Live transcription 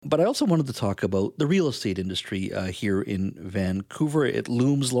But I also wanted to talk about the real estate industry here in Vancouver. It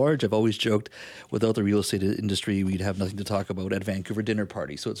looms large. I've always joked, without the real estate industry, we'd have nothing to talk about at Vancouver dinner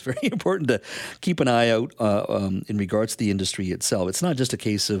party. So it's very important to keep an eye out in regards to the industry itself. It's not just a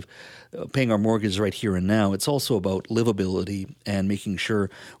case of paying our mortgage right here and now. It's also about livability and making sure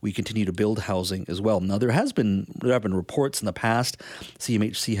we continue to build housing as well. Now, there have been reports in the past.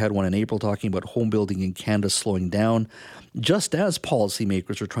 CMHC had one in April talking about home building in Canada slowing down, just as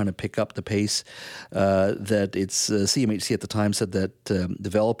policymakers are trying to pick up the pace. That it's CMHC at the time said that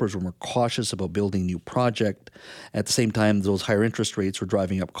developers were more cautious about building new project. At the same time, those higher interest rates were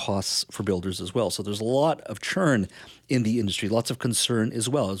driving up costs for builders as well. So there's a lot of churn in the industry, lots of concern as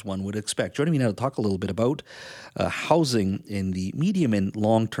well, as one would expect. Joining me now to talk a little bit about housing in the medium and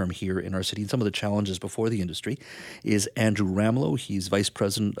long term here in our city and some of the challenges before the industry is Andrew Ramelow. He's Vice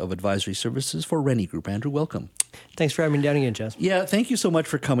President of Advisory Services for Rennie Group. Andrew, welcome. Thanks for having me down again, Jess. Yeah, thank you so much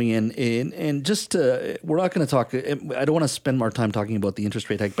for coming in. And just, we're not going to talk, I don't want to spend more time talking about the interest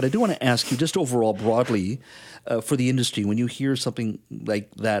rate hike, but I do want to ask you just overall broadly for the industry, when you hear something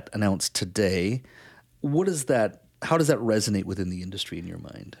like that announced today, how does that resonate within the industry in your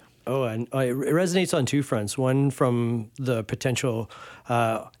mind? Oh, and it resonates on two fronts. One from the potential,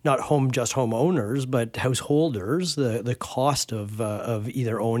 not just homeowners, but householders, the cost of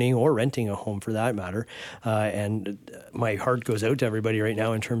either owning or renting a home for that matter. And my heart goes out to everybody right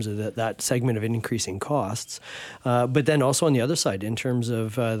now in terms of that segment of increasing costs. But then also on the other side, in terms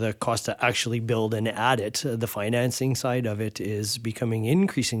of the cost to actually build and add it, the financing side of it is becoming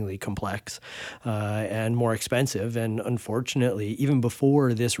increasingly complex and more expensive. And unfortunately, even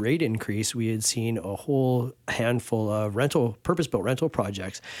before this rate increase, we had seen a whole handful of purpose-built rental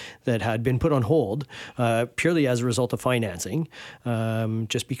projects that had been put on hold purely as a result of financing,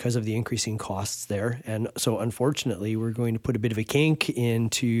 just because of the increasing costs there. And so unfortunately, we're going to put a bit of a kink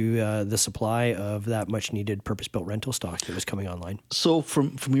into the supply of that much-needed purpose-built rental stock that was coming online. So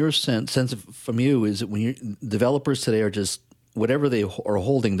from your sense from you, is that when developers today are just, whatever they are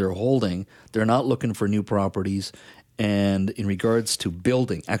holding, they're holding. They're not looking for new properties. And in regards to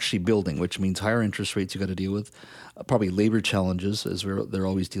actually building, which means higher interest rates you got to deal with, probably labor challenges as they're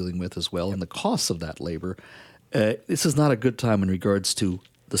always dealing with as well, and the costs of that labor. This is not a good time in regards to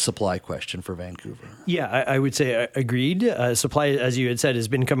the supply question for Vancouver. Yeah, I would say agreed. Supply, as you had said, has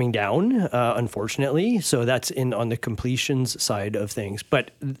been coming down, unfortunately. So that's on the completions side of things.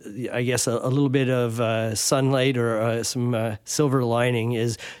 But I guess a little bit of sunlight or some silver lining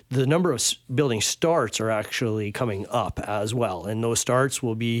is the number of building starts are actually coming up as well. And those starts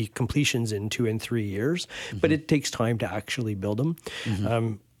will be completions in 2 and 3 years. Mm-hmm. But it takes time to actually build them.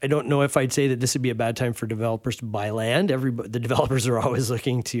 Mm-hmm. I don't know if I'd say that this would be a bad time for developers to buy land. The developers are always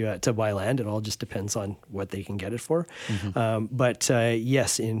looking to buy land. It all just depends on what they can get it for. Mm-hmm. But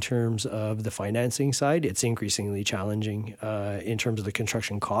yes, in terms of the financing side, it's increasingly challenging. In terms of the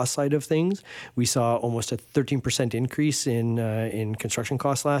construction cost side of things, we saw almost a 13% increase in construction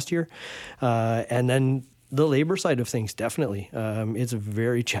costs last year. And then the labor side of things, definitely. It's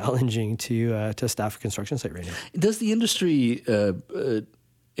very challenging to staff a construction site right now. Does the industry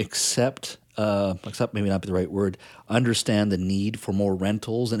accept maybe not be the right word, understand the need for more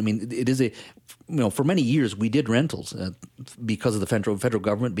rentals? And I mean, it is for many years we did rentals because of the federal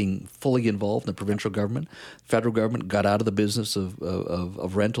government being fully involved in the provincial government. Federal government got out of the business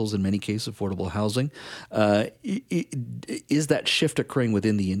of rentals, in many cases, affordable housing. Is that shift occurring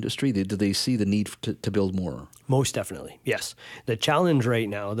within the industry? Do they see the need to build more? Most definitely, yes. The challenge right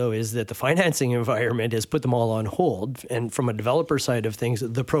now, though, is that the financing environment has put them all on hold. And from a developer side of things,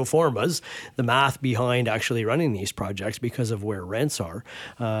 the pro formas, the math behind actually running these projects because of where rents are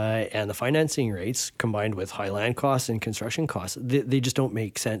and the financing rates combined with high land costs and construction costs, they just don't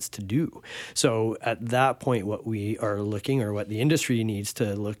make sense to do. So at that point, what we are looking, or what the industry needs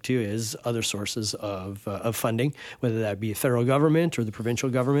to look to, is other sources of funding, whether that be federal government or the provincial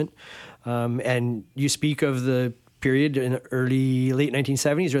government. And you speak of the period in late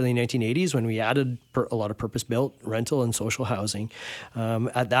 1970s, early 1980s, when we added a lot of purpose-built rental and social housing.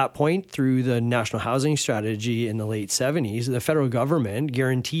 At that point, through the National Housing Strategy in the late 70s, the federal government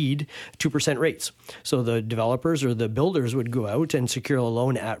guaranteed 2% rates. So the developers or the builders would go out and secure a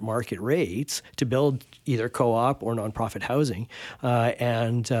loan at market rates to build either co-op or nonprofit housing.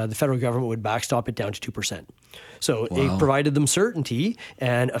 And the federal government would backstop it down to 2%. So it provided them certainty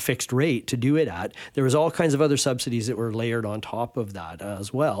and a fixed rate to do it at. There was all kinds of other subsidies that were layered on top of that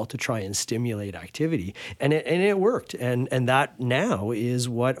as well to try and stimulate activity. And it worked. And that now is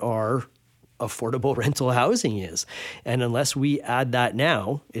what our affordable rental housing is. And unless we add that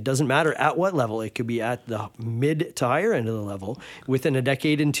now, it doesn't matter at what level, it could be at the mid to higher end of the level, within a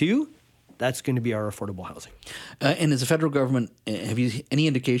decade and two, that's going to be our affordable housing. And as a federal government, have you any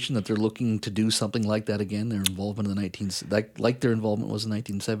indication that they're looking to do something like that again? Their involvement in the like their involvement was in the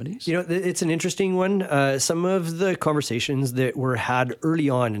 1970s? You know, it's an interesting one. Some of the conversations that were had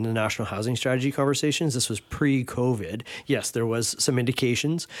early on in the National Housing Strategy conversations, this was pre-COVID. Yes, there was some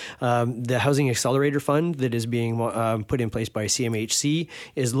indications. The Housing Accelerator Fund that is being put in place by CMHC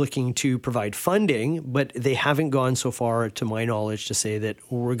is looking to provide funding, but they haven't gone so far, to my knowledge, to say that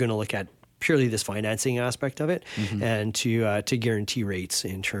we're going to look at purely this financing aspect of it, and to guarantee rates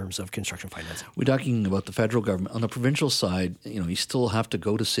in terms of construction financing. We're talking about the federal government. On the provincial side, you know, you still have to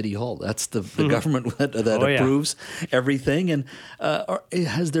go to City Hall. That's the government that approves everything. And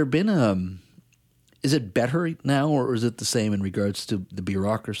has there been is it better now, or is it the same in regards to the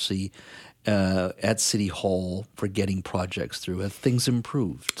bureaucracy at City Hall for getting projects through? Have things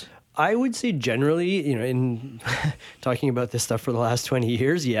improved? I would say generally, you know, in talking about this stuff for the last 20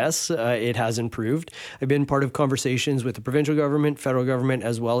 years, yes, it has improved. I've been part of conversations with the provincial government, federal government,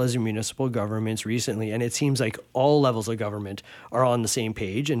 as well as municipal governments recently, and it seems like all levels of government are on the same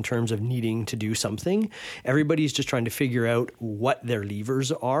page in terms of needing to do something. Everybody's just trying to figure out what their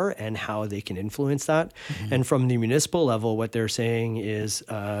levers are and how they can influence that. And from the municipal level, what they're saying is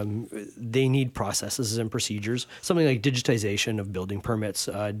they need processes and procedures, something like digitization of building permits,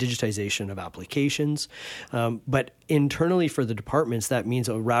 digitization of applications. But internally for the departments, that means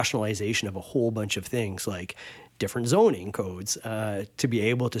a rationalization of a whole bunch of things like different zoning codes to be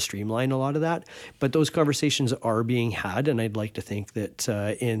able to streamline a lot of that. But those conversations are being had, and I'd like to think that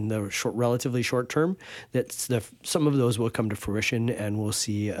in the relatively short term, that some of those will come to fruition, and we'll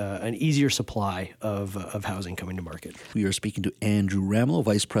see an easier supply of housing coming to market. We are speaking to Andrew Ramelow,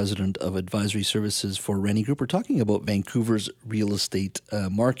 Vice President of Advisory Services for Rennie Group. We're talking about Vancouver's real estate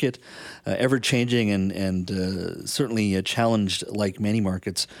market, ever-changing and certainly challenged like many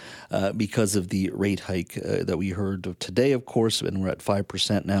markets because of the rate hike that we heard of today, of course, and we're at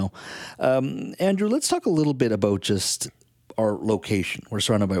 5% now. Andrew, let's talk a little bit about just our location. We're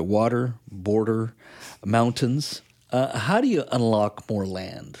surrounded by water, border, mountains. How do you unlock more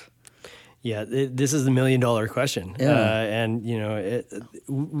land? Yeah, this is the $1 million question. Yeah. And, you know,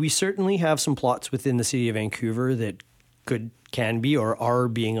 we certainly have some plots within the city of Vancouver that can be or are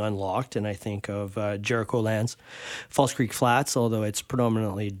being unlocked. And I think of Jericho Lands, False Creek Flats, although it's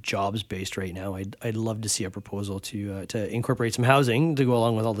predominantly jobs-based right now. I'd love to see a proposal to incorporate some housing to go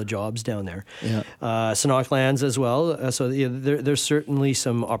along with all the jobs down there. Yeah. Sanok Lands as well. So there's certainly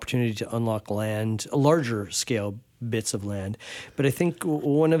some opportunity to unlock land, a larger scale bits of land. But I think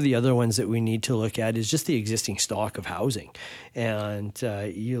one of the other ones that we need to look at is just the existing stock of housing. And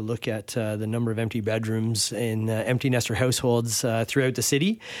you look at the number of empty bedrooms in empty nester households throughout the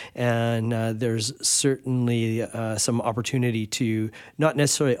city, and there's certainly some opportunity to not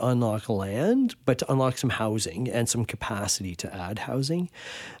necessarily unlock land, but to unlock some housing and some capacity to add housing.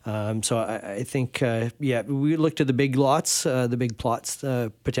 So I think, we looked at the big lots, the big plots,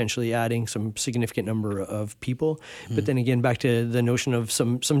 potentially adding some significant number of people. But then again, back to the notion of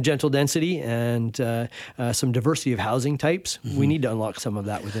some gentle density and some diversity of housing types. We need to unlock some of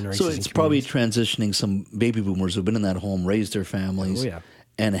that within our existing So it's probably transitioning some baby boomers who've been in that home, raised their families,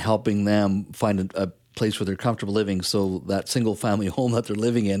 and helping them find a place where they're comfortable living, so that single family home that they're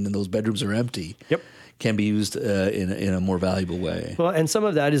living in and those bedrooms are empty. Yep. Can be used in a more valuable way. Well, and some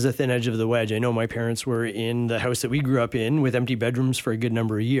of that is a thin edge of the wedge. I know my parents were in the house that we grew up in with empty bedrooms for a good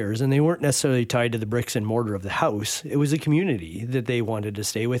number of years, and they weren't necessarily tied to the bricks and mortar of the house. It was a community that they wanted to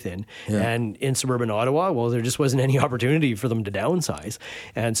stay within. Yeah. And in suburban Ottawa, well, there just wasn't any opportunity for them to downsize.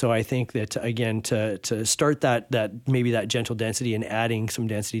 And so I think that, again, to start that maybe that gentle density and adding some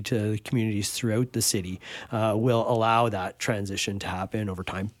density to the communities throughout the city will allow that transition to happen over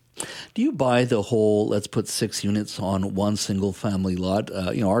time. Do you buy the whole, let's put 6 units on one single family lot?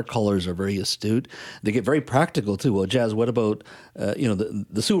 Our callers are very astute. They get very practical too. Well, Jazz, what about,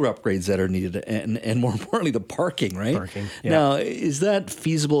 the sewer upgrades that are needed and more importantly, the parking, right? Parking, yeah. Now, is that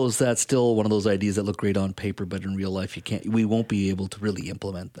feasible? Is that still one of those ideas that look great on paper, but in real life, we won't be able to really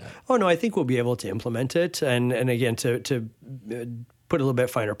implement that? Oh, no, I think we'll be able to implement it. And again, to put a little bit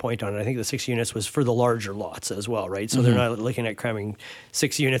finer point on it, I think the 6 units was for the larger lots as well, right? So they're not looking at cramming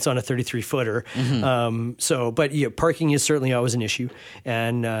 6 units on a 33-footer. But parking is certainly always an issue.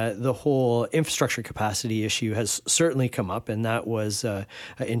 And the whole infrastructure capacity issue has certainly come up. And that was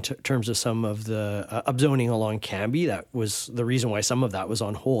in terms of some of the upzoning along Cambie. That was the reason why some of that was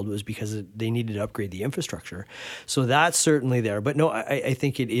on hold, was because they needed to upgrade the infrastructure. So that's certainly there. But no, I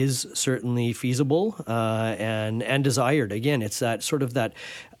think it is certainly feasible and desired. Again, it's that sort of that,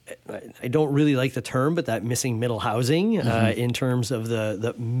 I don't really like the term, but that missing middle housing in terms of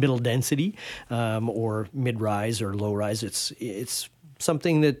the middle density or mid-rise or low-rise. It's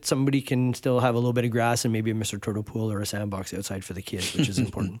something that somebody can still have a little bit of grass and maybe a Mr. Turtle pool or a sandbox outside for the kids, which is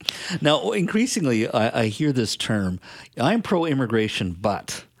important. Now, increasingly, I hear this term, I'm pro-immigration,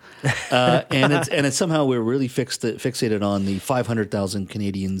 but... and it's somehow we're really fixated on the 500,000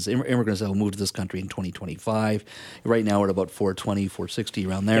 Canadians, immigrants that will move to this country in 2025. Right now we're at about 420, 460,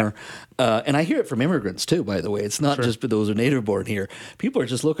 around there. And I hear it from immigrants too, by the way. It's not just those who are native born here. People are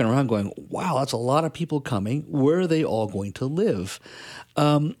just looking around going, wow, that's a lot of people coming. Where are they all going to live?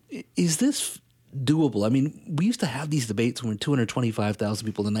 Is this doable? I mean, we used to have these debates when 225,000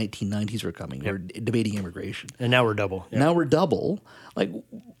 people in the 1990s were coming. We're debating immigration. And now we're double. Yep. Now we're double. Like,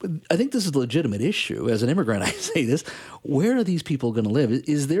 I think this is a legitimate issue. As an immigrant, I say this. Where are these people going to live?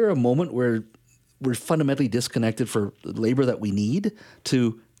 Is there a moment where we're fundamentally disconnected for labor that we need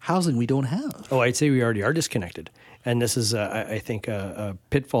to housing we don't have? Oh, I'd say we already are disconnected. And this is, I think, a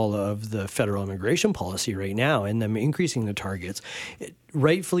pitfall of the federal immigration policy right now, and them increasing the targets,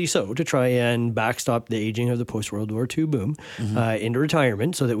 rightfully so, to try and backstop the aging of the post-World War II boom into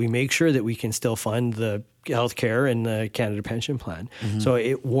retirement, so that we make sure that we can still fund the healthcare and the Canada Pension Plan. So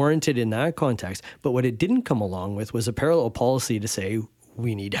it warranted in that context. But what it didn't come along with was a parallel policy to say,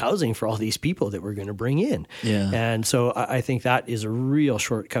 we need housing for all these people that we're going to bring in. And so I think that is a real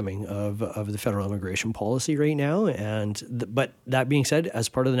shortcoming of the federal immigration policy right now. But that being said, as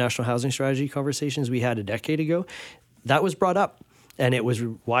part of the National Housing Strategy conversations we had a decade ago, that was brought up. And it was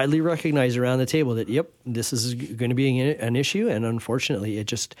widely recognized around the table that, yep, this is going to be an issue. And unfortunately,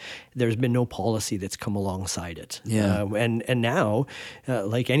 there's been no policy that's come alongside it. And now,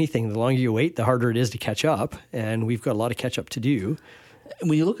 like anything, the longer you wait, the harder it is to catch up. And we've got a lot of catch up to do.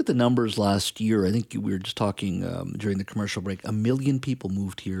 When you look at the numbers last year, I think we were just talking during the commercial break, 1 million people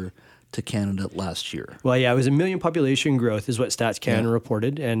moved here to Canada last year. Well, yeah, it was 1 million population growth is what Stats Canada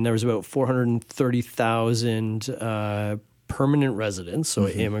reported, and there was about 430,000 permanent residents, so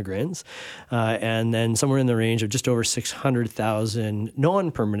immigrants, and then somewhere in the range of just over 600,000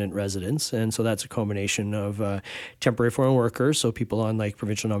 non-permanent residents. And so that's a combination of temporary foreign workers, so people on like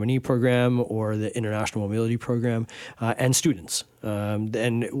provincial nominee program or the international mobility program, and students.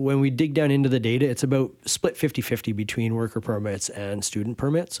 And when we dig down into the data, it's about split 50-50 between worker permits and student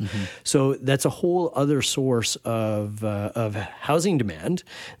permits. So that's a whole other source of housing demand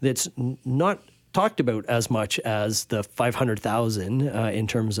that's not talked about as much as the 500,000 in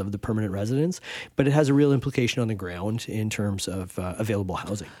terms of the permanent residents, but it has a real implication on the ground in terms of available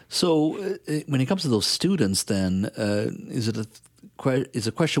housing. So when it comes to those students, then is a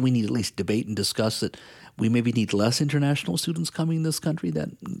question we need to at least debate and discuss that we maybe need less international students coming in this country?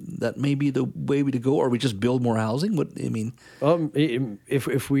 That may be the way to go, or we just build more housing? What I mean,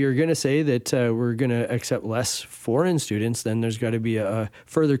 if we are going to say that we're going to accept less foreign students, then there's got to be a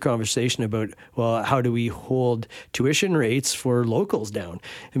further conversation about, well, how do we hold tuition rates for locals down?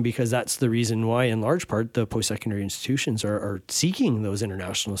 And because that's the reason why, in large part, the post-secondary institutions are seeking those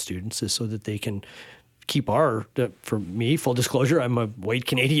international students, is so that they can keep for me, full disclosure, I'm a white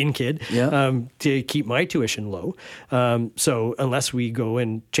Canadian kid, to keep my tuition low. So unless we go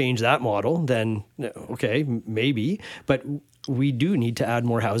and change that model, then okay, maybe. But we do need to add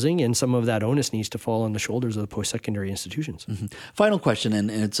more housing, and some of that onus needs to fall on the shoulders of the post-secondary institutions. Final question, and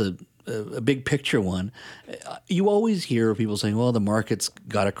it's a big picture one. You always hear people saying, well, the market's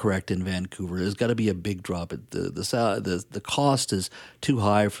got to correct in Vancouver. There's got to be a big drop. The cost is too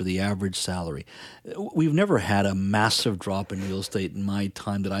high for the average salary. We've never had a massive drop in real estate in my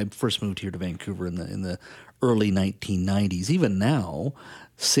time that I first moved here to Vancouver in the early 1990s. Even now,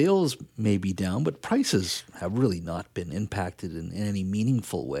 sales may be down, but prices have really not been impacted in any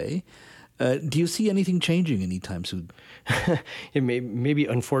meaningful way. Do you see anything changing anytime soon? Maybe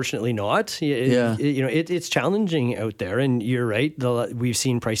unfortunately not. It's challenging out there, and you're right. We've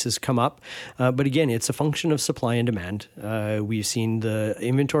seen prices come up, but again, it's a function of supply and demand. We've seen the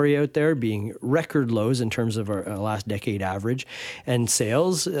inventory out there being record lows in terms of our last decade average, and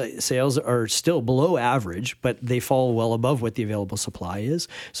sales are still below average, but they fall well above what the available supply is.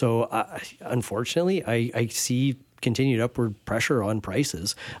 So, unfortunately, I see continued upward pressure on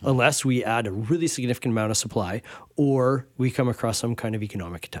prices unless we add a really significant amount of supply or we come across some kind of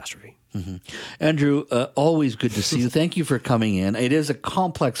economic catastrophe. Mm-hmm. Andrew, always good to see you. Thank you for coming in. It is a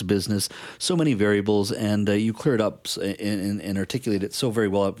complex business, so many variables, and you cleared up and articulated it so very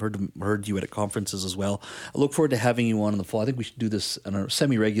well. I've heard you at conferences as well. I look forward to having you on in the fall. I think we should do this on a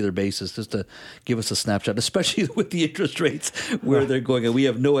semi-regular basis just to give us a snapshot, especially with the interest rates where they're going. And we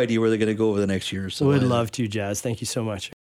have no idea where they're going to go over the next year. So would love to, Jazz. Thank you so much.